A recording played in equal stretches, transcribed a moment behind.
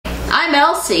I'm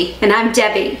Elsie. And I'm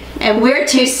Debbie. And we're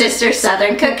Two Sisters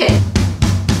Southern Cooking.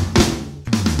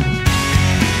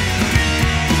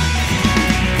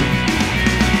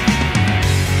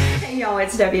 Hey y'all,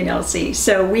 it's Debbie and Elsie.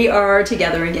 So we are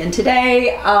together again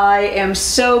today. I am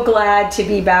so glad to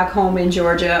be back home in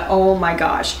Georgia. Oh my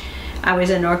gosh. I was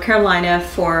in North Carolina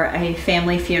for a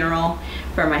family funeral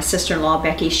for my sister-in-law,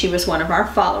 Becky. She was one of our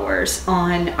followers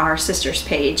on our sister's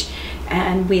page.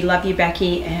 And we love you,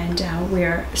 Becky, and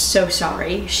we're so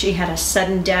sorry. She had a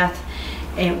sudden death.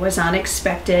 It was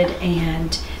unexpected,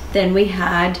 and then we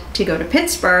had to go to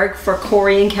Pittsburgh for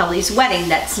Corey and Kelly's wedding.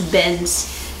 That's Ben's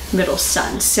middle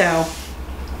son. So,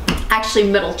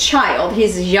 actually middle child.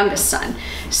 He's his youngest son.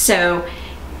 So,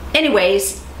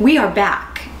 anyways, we are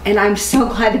back. And I'm so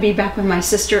glad to be back with my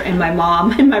sister and my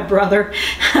mom and my brother.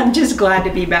 I'm just glad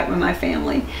to be back with my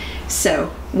family. So,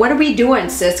 what are we doing,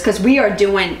 sis? Because we are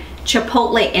doing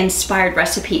Chipotle inspired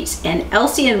recipes, and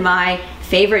Elsie and my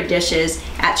favorite dishes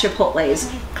at Chipotle's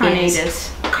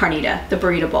carnita, the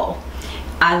burrito bowl.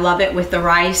 I love it with the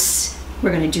rice. We're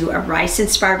going to do a rice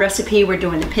inspired recipe. We're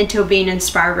doing the pinto bean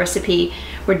inspired recipe.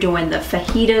 We're doing the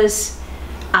fajitas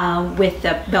with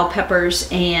the bell peppers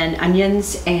and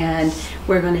onions, and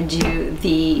we're going to do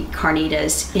the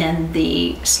carnitas in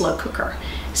the slow cooker.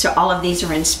 So all of these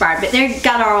are inspired, but they've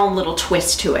got our own little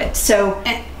twist to it. So,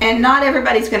 and not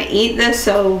everybody's going to eat this,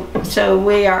 so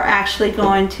we are actually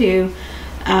going to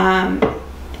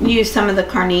use some of the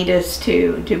carnitas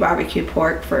to do barbecue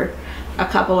pork for a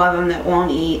couple of them that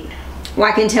won't eat. Well,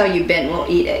 I can tell you Ben will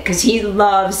eat it because he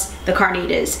loves the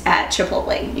carnitas at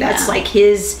Chipotle. That's like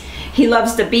his. He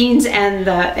loves the beans and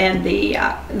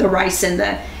the rice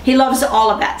and he loves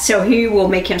all of that. So he will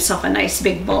make himself a nice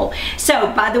big bowl.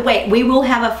 So by the way, we will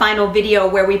have a final video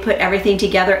where we put everything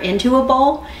together into a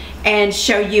bowl and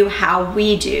show you how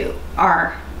we do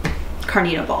our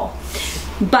carnita bowl.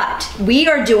 But we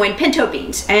are doing pinto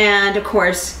beans, and of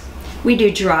course we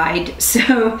do dried,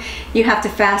 so you have to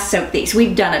fast soak these.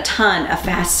 We've done a ton of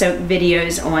fast soak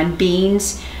videos on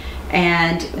beans.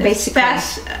 And basically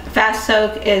fast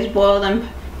soak is boil them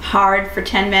hard for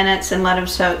 10 minutes and let them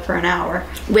soak for an hour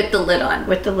with the lid on.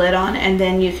 With the lid on, and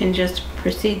then you can just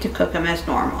proceed to cook them as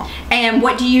normal. And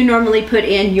what do you normally put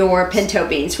in your pinto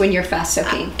beans when you're fast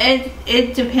soaking?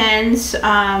 It depends.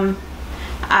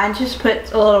 I just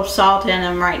put a little salt in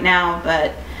them right now,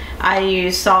 but I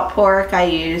use salt pork. I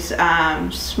use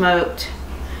smoked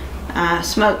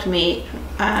meat.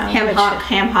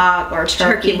 Ham hock or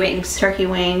turkey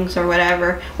wings or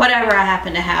whatever I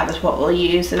happen to have is what we'll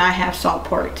use, and I have salt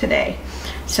pork today,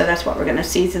 so that's what we're going to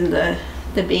season the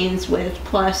beans with,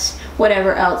 plus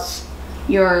whatever else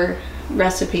your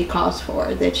recipe calls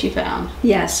for that you found.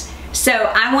 Yes. So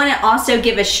I want to also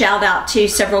give a shout out to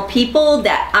several people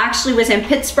that actually was in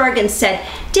Pittsburgh and said,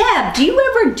 Deb, do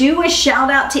you ever do a shout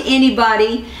out to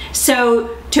anybody?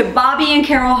 So to Bobby and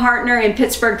Carol Hartner in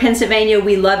Pittsburgh, Pennsylvania,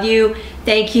 we love you.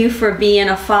 Thank you for being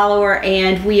a follower,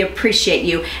 and we appreciate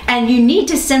you. And you need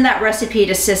to send that recipe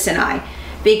to Sis and I,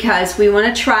 because we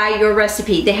want to try your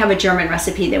recipe. They have a German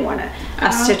recipe they want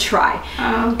us to try.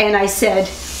 And I said,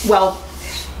 well,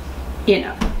 you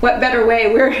know, what better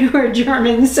way? We're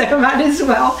German, so might as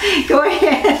well go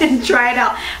ahead and try it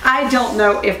out. I don't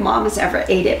know if Mom has ever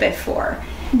ate it before.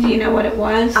 Do you know what it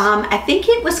was? I think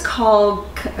it was called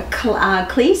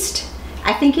Kleist.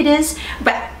 I think it is,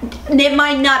 but it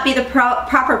might not be the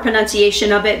proper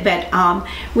pronunciation of it, but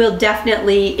we'll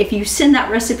definitely, if you send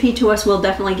that recipe to us, we'll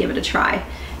definitely give it a try.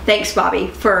 Thanks, Bobby,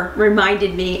 for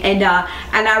reminding me, and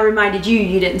I reminded you,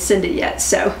 you didn't send it yet,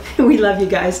 so we love you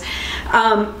guys.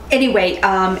 Anyway,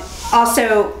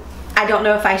 also, I don't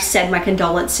know if I said my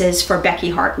condolences for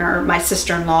Becky Hartner, my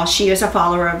sister-in-law. She is a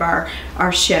follower of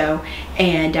our show,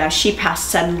 and she passed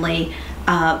suddenly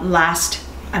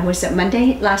was it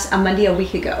Monday? Monday a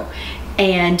week ago.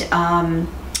 And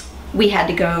we had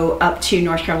to go up to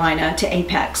North Carolina to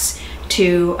Apex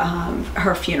to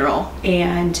her funeral.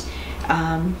 And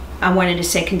I wanted to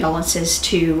say condolences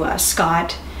to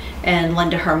Scott and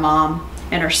Linda, her mom,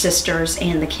 and her sisters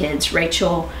and the kids,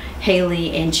 Rachel,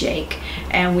 Haley, and Jake.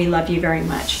 And we love you very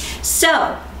much.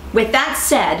 So, with that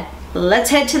said,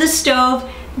 let's head to the stove.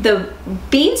 The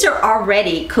beans are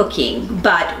already cooking,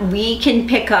 but we can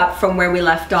pick up from where we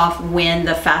left off when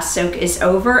the fast soak is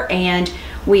over, and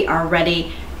we are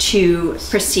ready to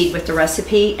proceed with the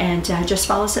recipe, and just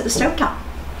follow us at the stovetop.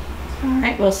 All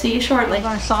right, we'll see you shortly. We're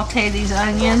going to saute these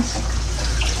onions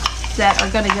that are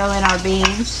going to go in our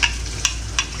beans,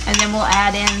 and then we'll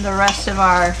add in the rest of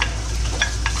our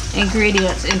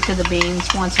ingredients into the beans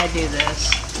once I do this.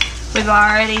 We've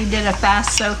already did a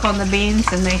fast soak on the beans,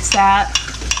 and they sat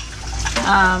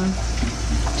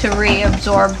to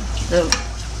reabsorb the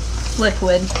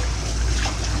liquid.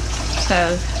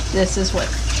 So this is what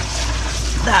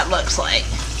that looks like.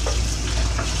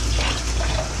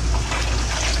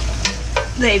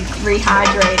 They've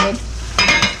rehydrated.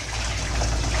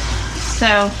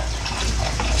 So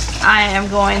I am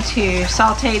going to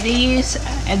saute these,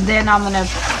 and then I'm going to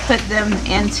put them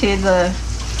into the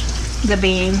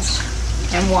beans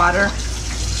and water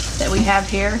that we have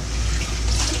here.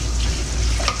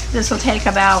 This will take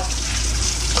about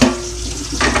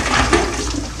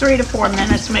 3 to 4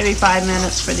 minutes, maybe 5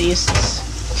 minutes for these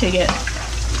to get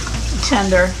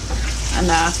tender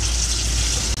enough.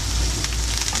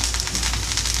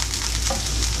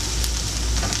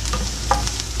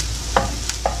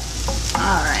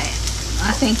 Alright,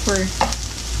 I think we're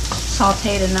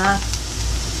sauteed enough.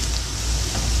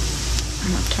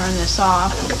 I'm going to turn this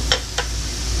off.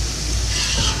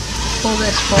 Pull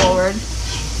this forward.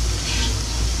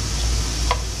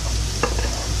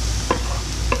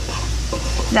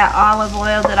 That olive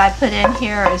oil that I put in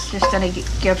here is just going to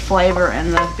give flavor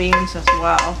in the beans as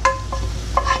well,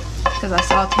 because I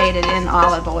sauteed it in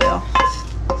olive oil.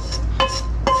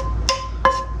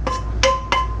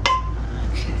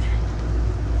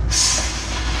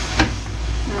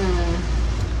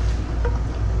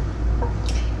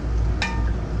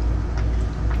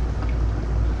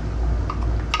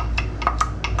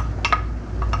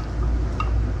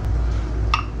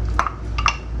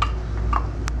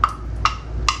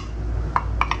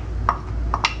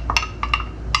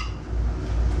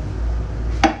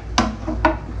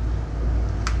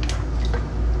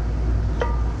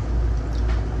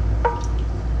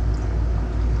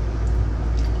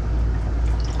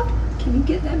 Can you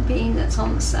get that bean that's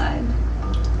on the side?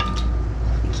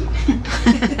 Thank you.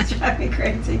 It's driving me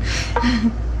crazy.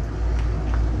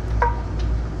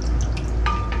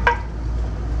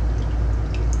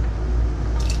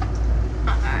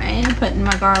 Alright, I'm putting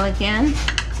my garlic in.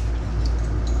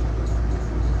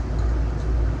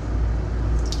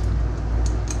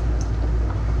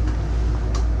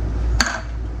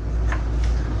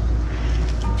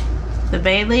 The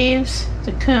bay leaves,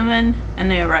 the cumin,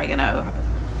 and the oregano.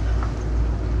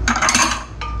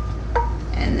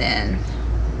 And then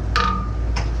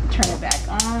turn it back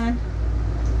on.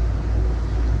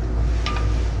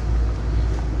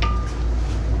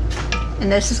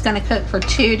 And this is going to cook for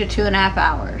 2 to 2.5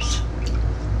 hours.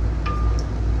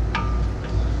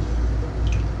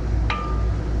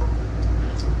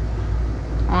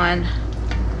 On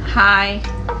high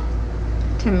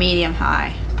to medium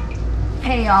high.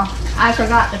 Hey y'all, I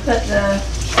forgot to put the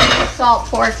salt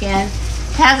pork in.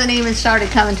 It hasn't even started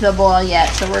coming to a boil yet,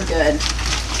 so we're good.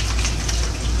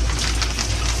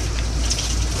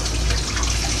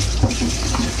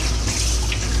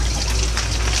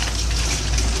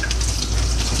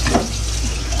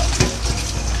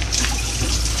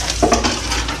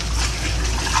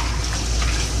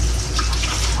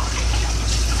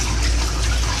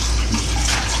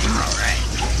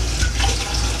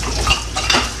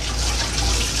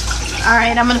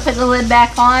 Alright, I'm going to put the lid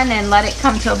back on and let it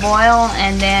come to a boil,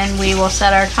 and then we will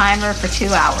set our timer for 2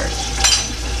 hours.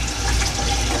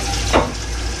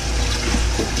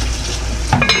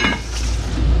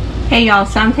 Hey y'all,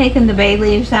 so I'm taking the bay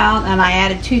leaves out, and I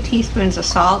added 2 teaspoons of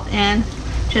salt in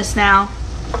just now.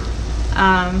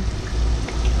 I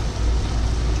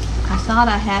thought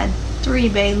I had 3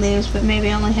 bay leaves, but maybe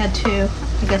I only had 2.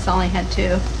 I guess I only had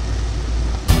 2.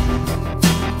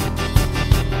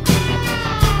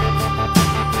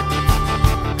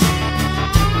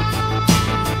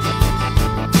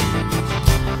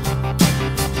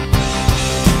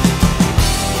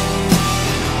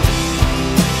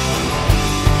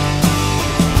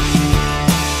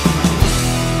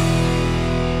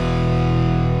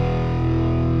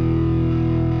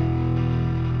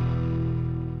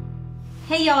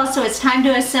 Hey y'all, so it's time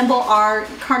to assemble our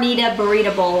carnita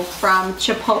burrito bowl from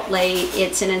Chipotle.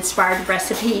 It's an inspired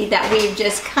recipe that we've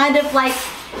just kind of like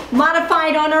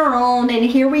modified on our own, and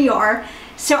here we are.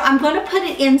 So I'm going to put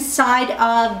it inside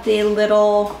of the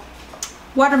little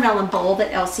watermelon bowl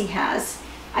that Elsie has.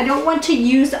 I don't want to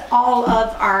use all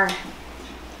of our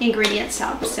ingredients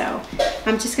up, so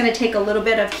I'm just going to take a little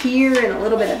bit of here and a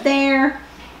little bit of there,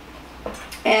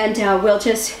 and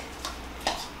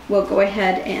we'll go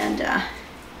ahead and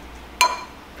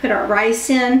put our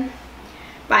rice in.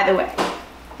 By the way,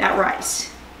 that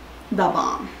rice, the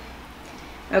bomb.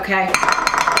 Okay,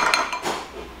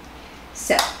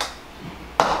 so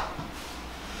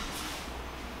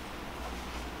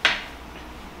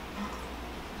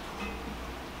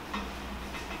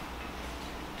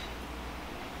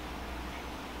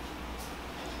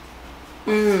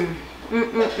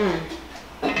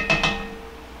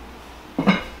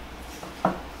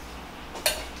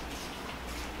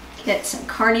get some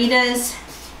carnitas.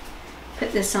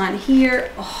 Put this on here.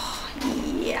 Oh,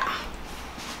 yeah.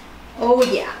 Oh,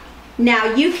 yeah. Now,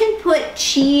 you can put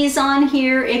cheese on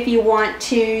here if you want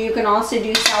to. You can also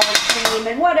do sour cream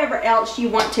and whatever else you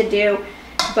want to do.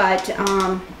 But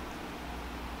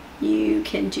you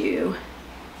can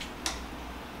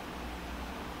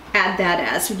add that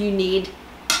as you need.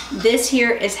 This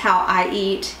here is how I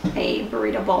eat a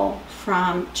burrito bowl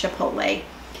from Chipotle.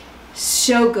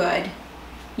 So good.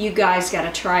 You guys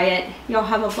gotta try it. Y'all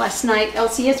have a blessed night.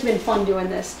 Elsie, it's been fun doing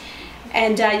this.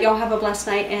 And y'all have a blessed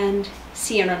night, and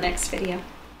see you in our next video.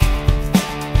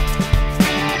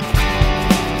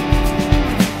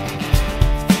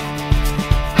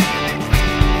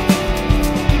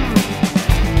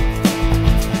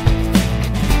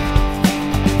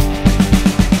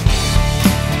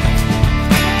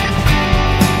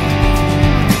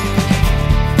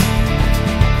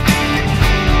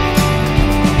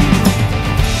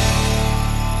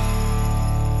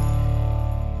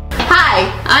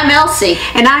 I'm Elsie.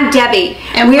 And I'm Debbie.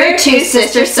 And we're Two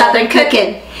Sisters Southern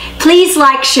Cooking. Please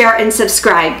like, share, and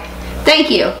subscribe.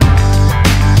 Thank you.